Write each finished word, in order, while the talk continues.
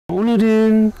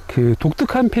오늘은 그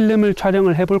독특한 필름을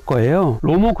촬영을 해 볼 거예요.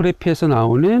 로모그래피에서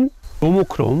나오는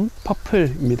로모크롬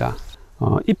퍼플입니다.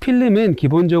 이 필름은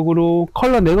기본적으로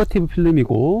컬러네거티브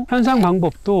필름이고, 현상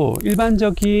방법도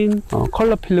일반적인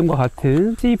컬러 필름과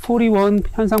같은 C41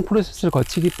 현상 프로세스를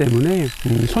거치기 때문에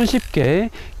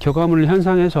손쉽게 결과물을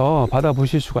현상해서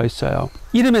받아보실 수가 있어요.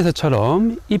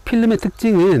 이름에서처럼 이 필름의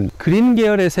특징은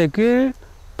그린계열의 색을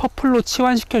퍼플로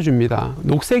치환시켜 줍니다.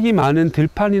 녹색이 많은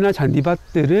들판이나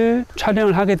잔디밭들을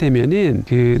촬영을 하게 되면은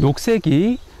그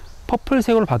녹색이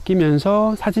퍼플색으로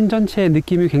바뀌면서 사진 전체의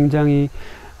느낌이 굉장히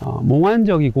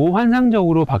몽환적이고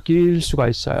환상적으로 바뀔 수가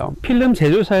있어요.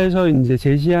 필름제조사에서 이제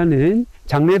제시하는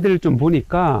장르들을 좀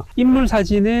보니까,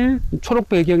 인물사진을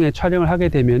초록배경에 촬영을 하게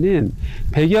되면은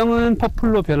배경은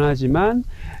퍼플로 변하지만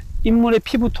인물의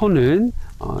피부톤은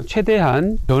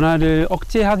최대한 변화를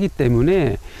억제하기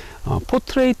때문에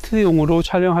포트레이트용으로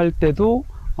촬영할 때도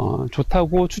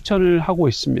좋다고 추천을 하고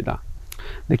있습니다.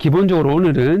 근데 기본적으로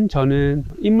오늘은 저는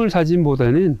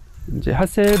인물사진보다는 이제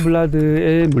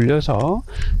하셀블라드에 물려서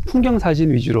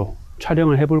풍경사진 위주로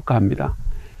촬영을 해볼까 합니다.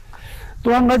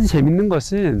 또 한 가지 재밌는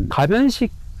것은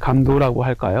가변식 감도라고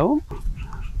할까요?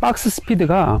 박스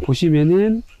스피드가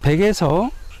보시면은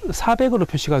 100에서 400으로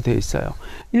표시가 되어 있어요.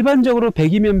 일반적으로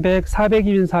 100이면 100,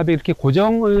 400이면 400 이렇게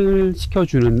고정을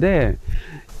시켜주는데,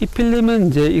 이 필름은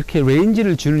이제 이렇게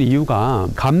레인지를 주는 이유가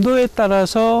감도에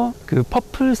따라서 그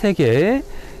퍼플색의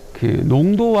그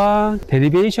농도와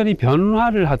데리베이션이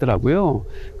변화를 하더라고요.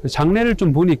 장르를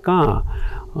좀 보니까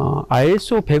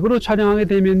ISO 100으로 촬영하게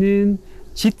되면은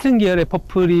짙은 계열의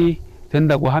퍼플이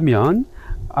된다고 하면,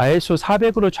 ISO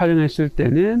 400으로 촬영했을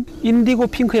때는 인디고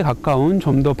핑크에 가까운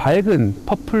좀 더 밝은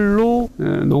퍼플로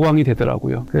노광이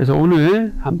되더라고요. 그래서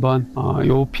오늘 한번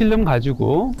요 필름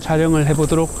가지고 촬영을 해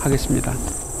보도록 하겠습니다.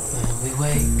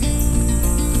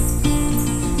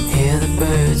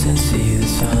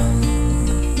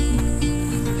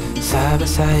 Side by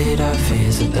side our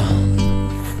fears are done.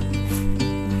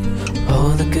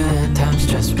 All the good times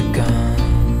just begun.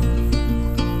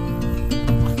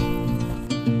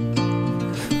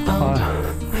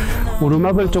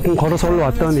 오르막을 조금 걸어서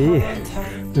올라왔더니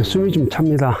숨이 좀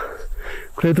찹니다.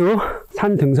 그래도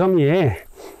산 등성이에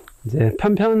이제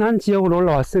편편한 지역으로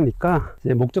올라왔으니까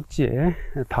이제 목적지에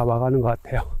다 와가는 것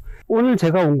같아요. 오늘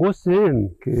제가 온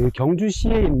곳은 그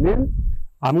경주시에 있는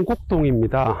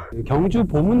암곡동입니다. 경주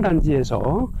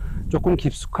보문단지에서 조금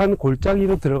깊숙한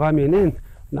골짜기로 들어가면은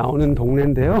나오는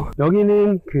동네인데요.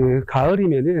 여기는 그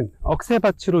가을이면은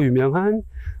억새밭으로 유명한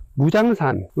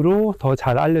무장산으로 더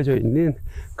잘 알려져 있는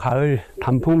가을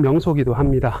단풍 명소이기도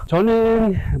합니다.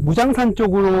 저는 무장산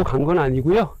쪽으로 간 건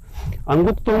아니고요.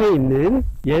 암곡동에 있는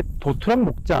옛 도트락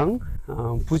목장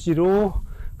부지로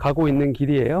가고 있는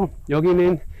길이에요.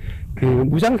 여기는 그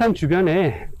무장산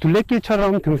주변에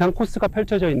둘레길처럼 등산 코스가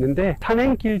펼쳐져 있는데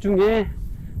산행길 중에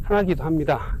하나이기도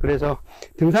합니다. 그래서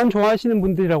등산 좋아하시는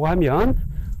분들이라고 하면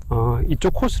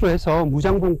이쪽 코스로 해서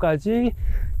무장봉까지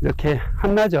이렇게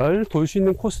한나절 돌 수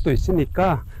있는 코스도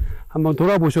있으니까 한번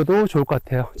돌아보셔도 좋을 것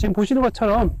같아요. 지금 보시는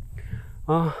것처럼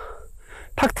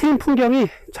탁 트인 풍경이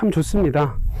참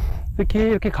좋습니다. 특히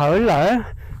이렇게 가을날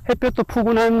햇볕도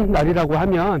푸근한 날이라고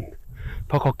하면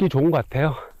더 걷기 좋은 것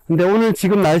같아요. 근데 오늘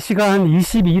지금 날씨가 한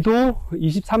 22도,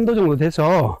 23도 정도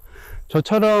돼서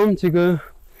저처럼 지금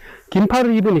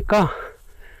긴팔을 입으니까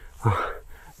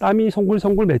땀이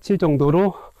송글송글 맺힐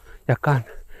정도로 약간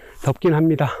덥긴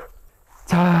합니다.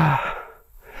 자,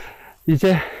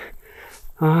 이제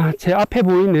제 앞에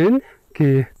보이는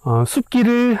그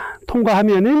숲길을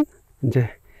통과하면은 이제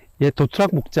옛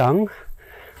도트락 목장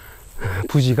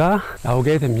부지가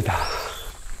나오게 됩니다.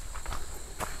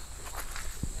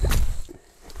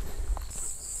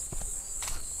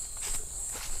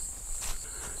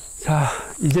 자,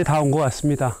 이제 다 온 것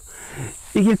같습니다.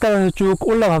 이 길 따라서 쭉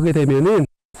올라가게 되면은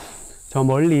저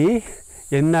멀리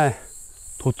옛날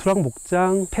도트락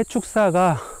목장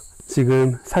폐축사가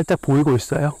지금 살짝 보이고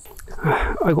있어요.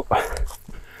 아이고,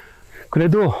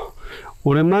 그래도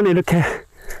오랜만에 이렇게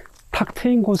탁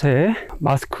트인 곳에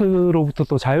마스크로부터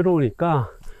또 자유로우니까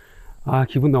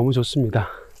기분 너무 좋습니다.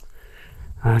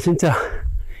 진짜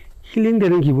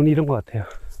힐링되는 기분이 이런 것 같아요.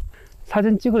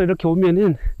 사진 찍으러 이렇게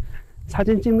오면은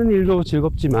사진 찍는 일도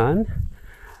즐겁지만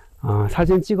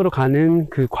사진 찍으러 가는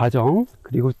그 과정,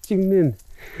 그리고 찍는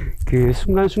그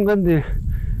순간순간들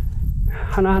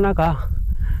하나하나가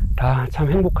다 참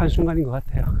행복한 순간인 것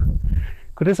같아요.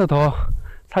 그래서 더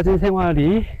사진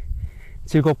생활이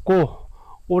즐겁고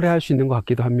오래 할 수 있는 것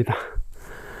같기도 합니다.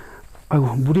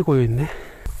 아이고, 물이 고여 있네.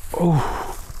 어우.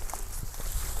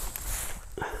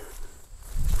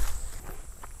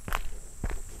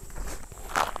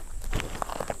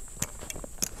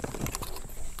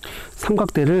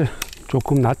 삼각대를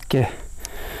조금 낮게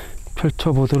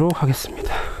펼쳐 보도록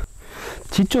하겠습니다.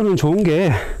 뒷조는 좋은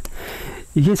게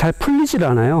이게 잘 풀리질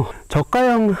않아요.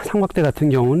 저가형 삼각대 같은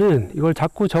경우는 이걸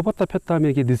자꾸 접었다 폈다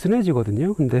하면 이게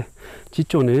느슨해지거든요. 근데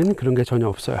뒷조는 그런 게 전혀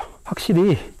없어요.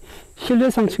 확실히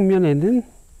실내성 측면에는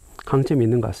강점이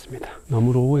있는 것 같습니다.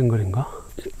 너무 로우 앵글인가?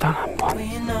 일단 한번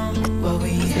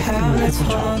세팅을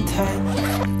해보죠.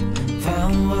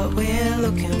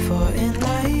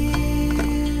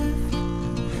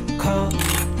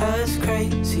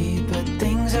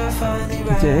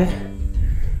 이제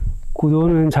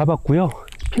구도는 잡았고요.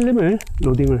 필름을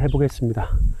로딩을 해 보겠습니다.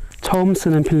 처음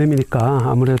쓰는 필름이니까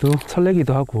아무래도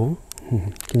설레기도 하고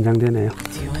긴장되네요.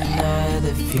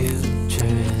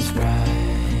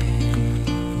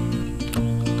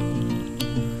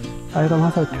 빨간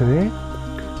화살표에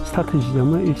스타트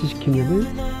지점을 일치시키면은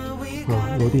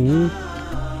로딩이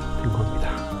된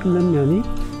겁니다. 필름면이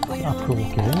앞으로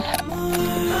볼게요.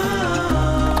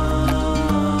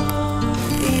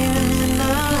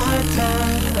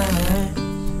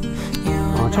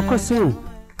 첫 컷은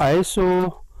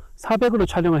ISO 400으로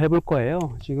촬영을 해볼 거예요.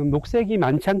 지금 녹색이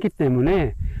많지 않기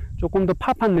때문에 조금 더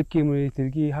팝한 느낌을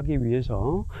들게 하기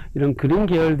위해서 이런 그린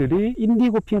계열들이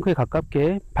인디고 핑크에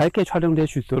가깝게 밝게 촬영될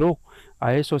수 있도록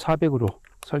ISO 400으로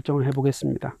설정을 해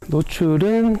보겠습니다.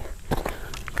 노출은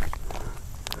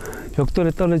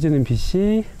벽돌에 떨어지는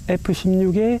빛이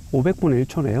F16에 500분의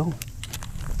 1초네요.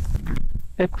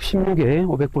 F16에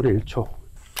 500분의 1초.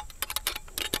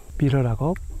 미러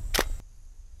락업.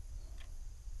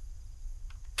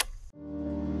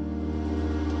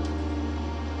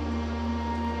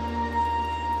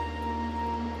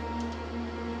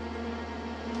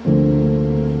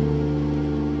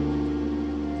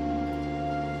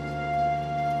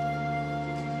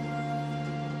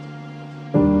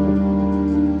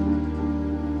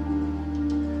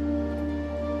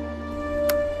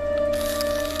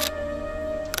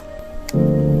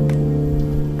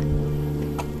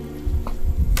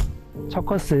 첫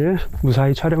컷을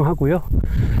무사히 촬영하고요.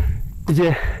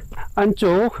 이제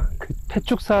안쪽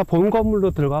폐축사 본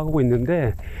건물로 들어가고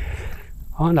있는데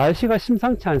날씨가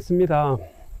심상치 않습니다.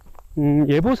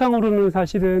 예보상으로는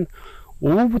사실은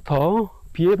오후부터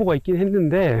비 예보가 있긴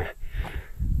했는데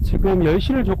지금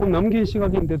 10시를 조금 넘긴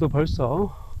시각인데도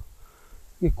벌써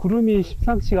구름이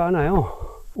심상치가 않아요.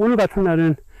 오늘 같은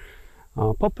날은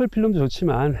퍼플 필름도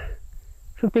좋지만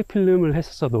흑백 필름을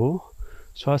했었어도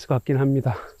좋았을 것 같긴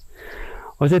합니다.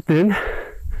 어쨌든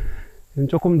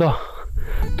조금 더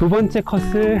두 번째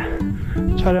컷을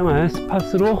촬영할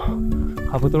스팟으로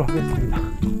가보도록 하겠습니다.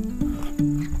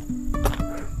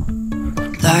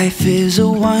 Life is a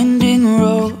winding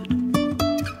road,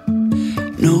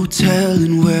 no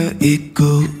telling where it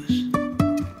goes.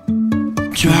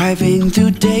 Driving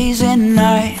through days and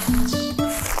nights,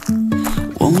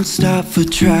 won't stop for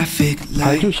traffic lights.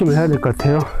 발 조심을 해야 될 것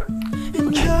같아요.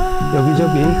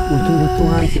 여기저기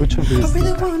울퉁불퉁한 요철들이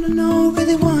있습니다.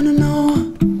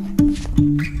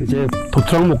 이제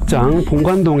도트락 목장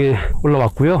본관동에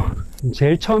올라왔고요.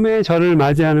 제일 처음에 저를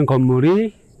맞이하는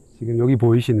건물이 지금 여기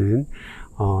보이시는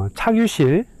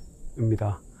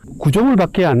착유실입니다.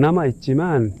 구조물밖에 안 남아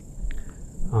있지만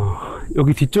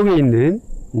여기 뒤쪽에 있는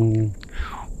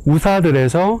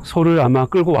우사들에서 소를 아마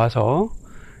끌고 와서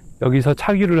여기서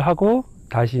착유를 하고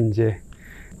다시 이제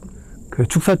그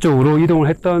축사 쪽으로 이동을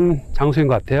했던 장소인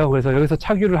것 같아요. 그래서 여기서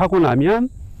착유를 하고 나면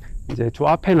이제 저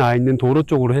앞에 나와 있는 도로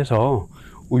쪽으로 해서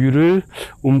우유를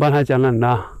운반하지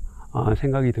않았나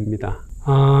생각이 듭니다.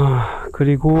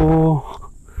 그리고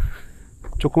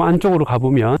조금 안쪽으로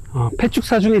가보면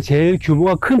폐축사 중에 제일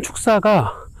규모가 큰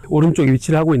축사가 오른쪽에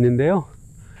위치를 하고 있는데요.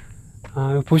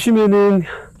 보시면은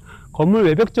건물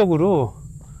외벽 쪽으로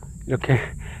이렇게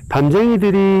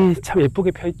담쟁이들이 참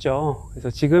예쁘게 펴 있죠. 그래서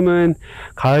지금은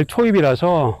가을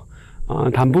초입이라서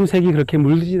단풍색이 그렇게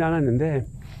물들진 않았는데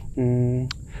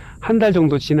한 달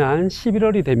정도 지난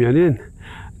 11월이 되면은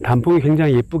단풍이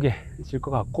굉장히 예쁘게 질 것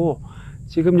같고,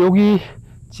 지금 여기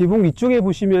지붕 위쪽에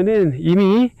보시면은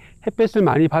이미 햇볕을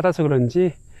많이 받아서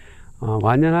그런지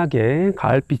완연하게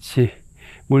가을빛이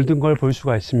물든 걸 볼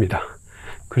수가 있습니다.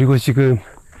 그리고 지금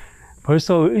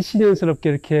벌써 을씨년스럽게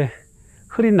이렇게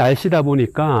흐린 날씨다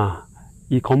보니까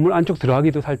이 건물 안쪽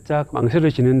들어가기도 살짝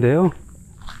망설여지는데요.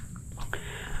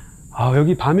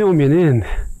 여기 밤에 오면은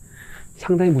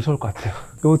상당히 무서울 것 같아요.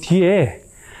 요 뒤에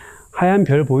하얀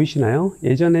별 보이시나요?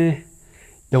 예전에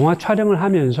영화 촬영을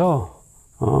하면서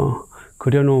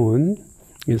그려놓은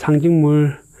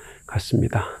상징물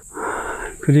같습니다.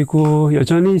 그리고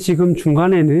여전히 지금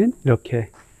중간에는 이렇게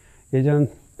예전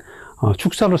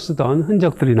축사로 쓰던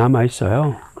흔적들이 남아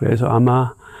있어요. 그래서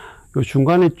아마 요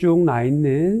중간에 쭉 나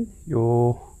있는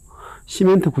요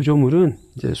시멘트 구조물은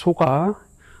이제 소가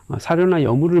사료나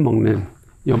여물을 먹는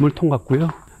여물통 같고요.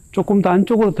 조금 더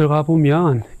안쪽으로 들어가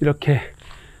보면 이렇게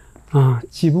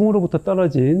지붕으로부터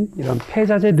떨어진 이런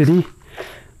폐자재들이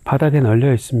바닥에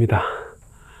널려 있습니다.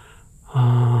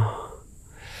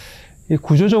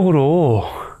 구조적으로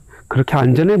그렇게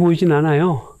안전해 보이진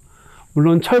않아요.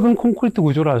 물론 철근 콘크리트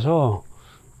구조라서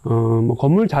뭐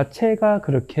건물 자체가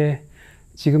그렇게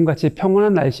지금같이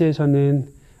평온한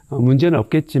날씨에서는 문제는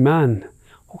없겠지만,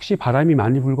 혹시 바람이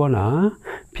많이 불거나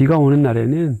비가 오는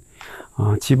날에는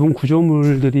지붕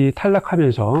구조물들이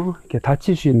탈락하면서 이렇게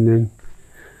다칠 수 있는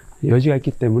여지가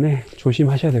있기 때문에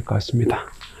조심하셔야 될 것 같습니다.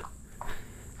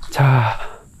 자,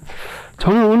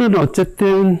 저는 오늘은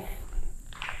어쨌든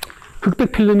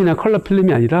흑백 필름이나 컬러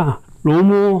필름이 아니라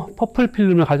로모 퍼플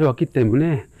필름을 가져왔기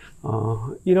때문에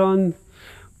이런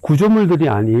구조물들이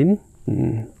아닌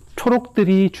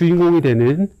초록들이 주인공이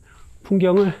되는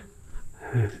풍경을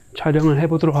촬영을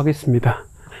해보도록 하겠습니다.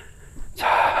 자,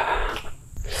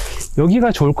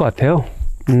 여기가 좋을 것 같아요.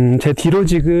 제 뒤로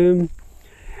지금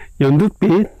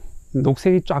연두빛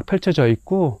녹색이 쫙 펼쳐져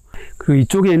있고, 그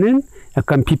이쪽에는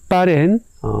약간 빛바랜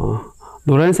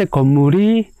노란색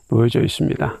건물이 놓여져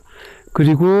있습니다.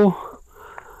 그리고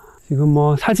지금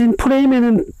뭐 사진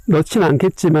프레임에는 넣진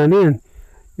않겠지만은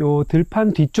요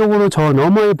들판 뒤쪽으로 저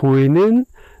너머에 보이는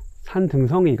산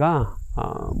등성이가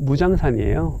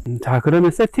무장산이에요. 자, 그러면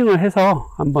세팅을 해서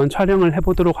한번 촬영을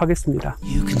해보도록 하겠습니다.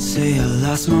 You can say I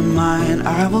lost my mind.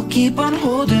 I will keep on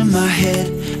holding my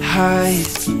head high,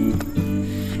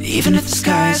 even if the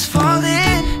sky is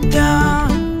falling down.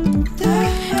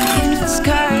 Even if the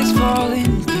sky is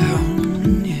falling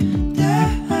down,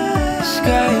 yeah. The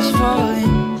sky is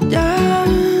falling down.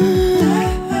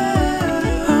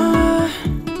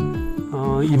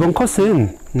 이번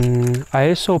컷은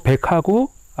ISO 100하고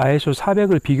ISO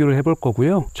 400을 비교를 해볼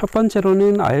거고요. 첫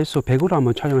번째로는 ISO 100으로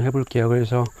한번 촬영을 해볼게요.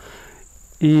 그래서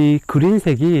이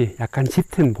그린색이 약간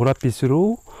짙은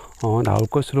보랏빛으로 나올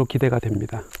것으로 기대가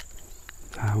됩니다.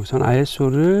 자, 우선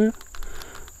ISO를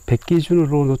 100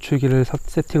 기준으로 노출기를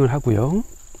세팅을 하고요.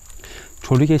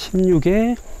 조리개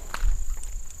 16에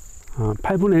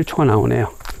 8분의 1초가 나오네요.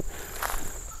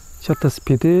 셔터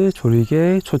스피드,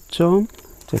 조리개, 초점,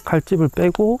 이제 칼집을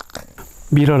빼고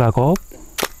미러 락업,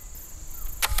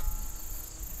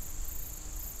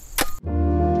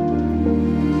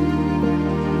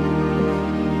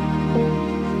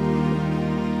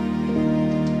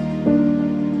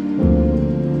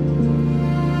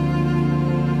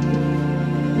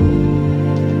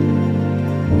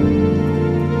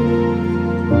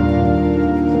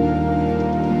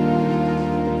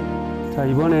 자,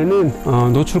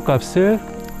 이번에는 노출값을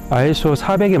ISO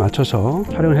 400에 맞춰서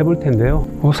촬영을 해볼 텐데요.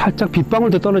 살짝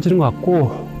빗방울도 떨어지는 것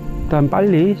같고, 일단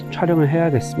빨리 촬영을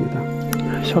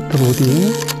해야겠습니다. 셔터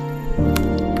로딩,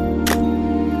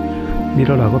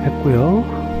 미러 락업 했고요.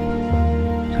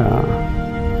 자,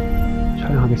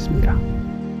 촬영하겠습니다.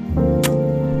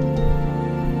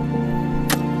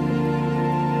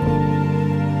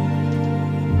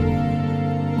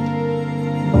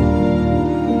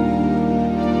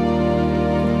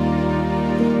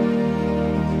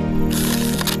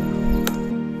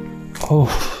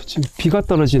 지금 비가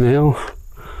떨어지네요.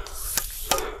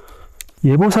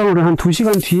 예보상으로 한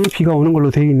 2시간 뒤에 비가 오는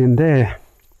걸로 되어 있는데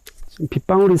지금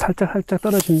빗방울이 살짝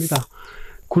떨어집니다.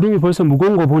 구름이 벌써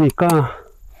무거운 거 보니까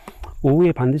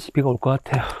오후에 반드시 비가 올 것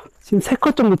같아요. 지금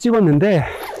 3컷 정도 찍었는데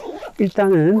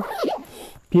일단은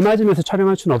비 맞으면서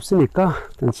촬영할 수는 없으니까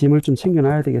일단 짐을 좀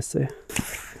챙겨놔야 되겠어요.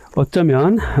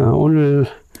 어쩌면 오늘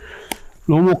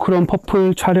로모크롬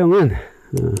퍼플 촬영은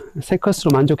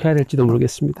 3컷으로 만족해야 될지도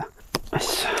모르겠습니다.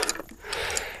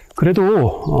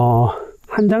 그래도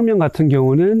한 장면 같은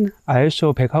경우는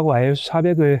ISO 100하고 ISO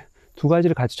 400을 두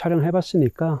가지를 같이 촬영을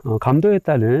해봤으니까 감도에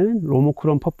따른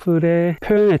로모크롬 퍼플의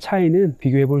표현의 차이는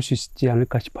비교해 볼 수 있지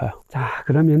않을까 싶어요. 자,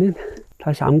 그러면은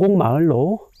다시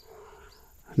안곡마을로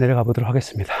내려가 보도록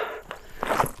하겠습니다.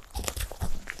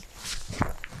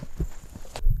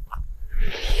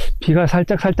 비가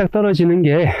살짝 떨어지는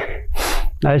게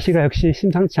날씨가 역시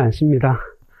심상치 않습니다.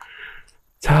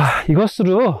 자,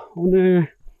 이것으로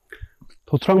오늘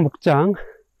도트락 목장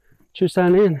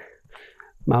출산은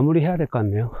마무리해야 될 것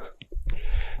같네요.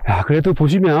 야, 그래도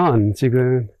보시면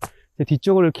지금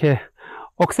뒤쪽으로 이렇게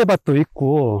억새밭도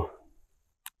있고,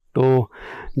 또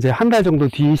이제 한 달 정도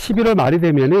뒤 11월 말이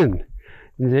되면은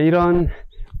이제 이런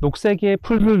녹색의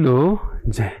풀들도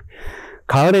이제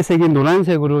가을에 색인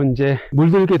노란색으로 이제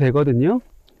물들게 되거든요.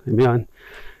 그러면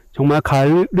정말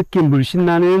가을 느낌 물씬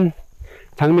나는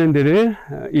장면들을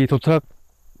이 도트락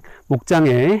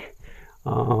목장에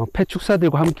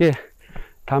폐축사들과 함께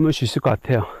담을 수 있을 것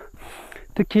같아요.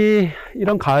 특히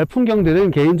이런 가을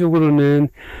풍경들은 개인적으로는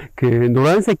그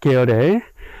노란색 계열의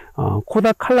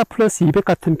코닥 칼라 플러스 200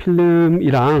 같은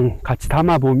필름이랑 같이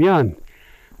담아보면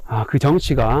그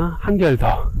정취가 한결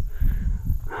더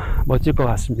멋질 것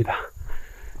같습니다.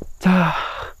 자,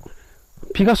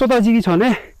 비가 쏟아지기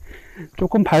전에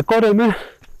조금 발걸음을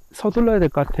서둘러야 될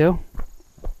것 같아요.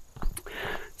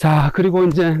 자, 그리고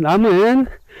이제 남은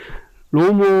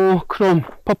로모크롬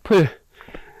퍼플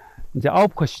이제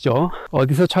 9컷이죠.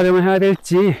 어디서 촬영을 해야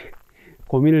될지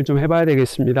고민을 좀 해봐야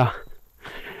되겠습니다.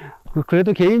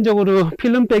 그래도 개인적으로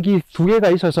필름백이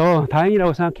 2개가 있어서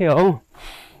다행이라고 생각해요.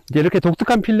 이제 이렇게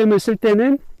독특한 필름을 쓸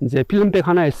때는 이제 필름백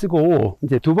하나에 쓰고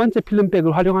이제 두 번째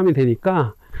필름백을 활용하면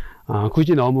되니까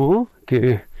굳이 너무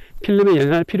그 필름에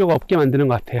연연할 필요가 없게 만드는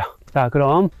것 같아요. 자,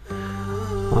 그럼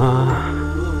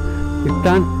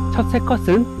일단 첫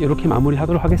 3컷은 이렇게 마무리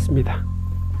하도록 하겠습니다.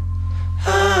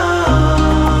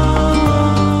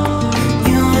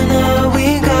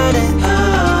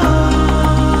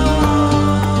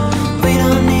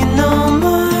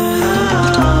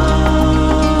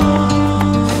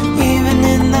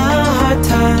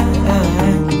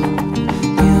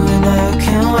 You and I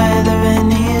can weather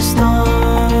any storm.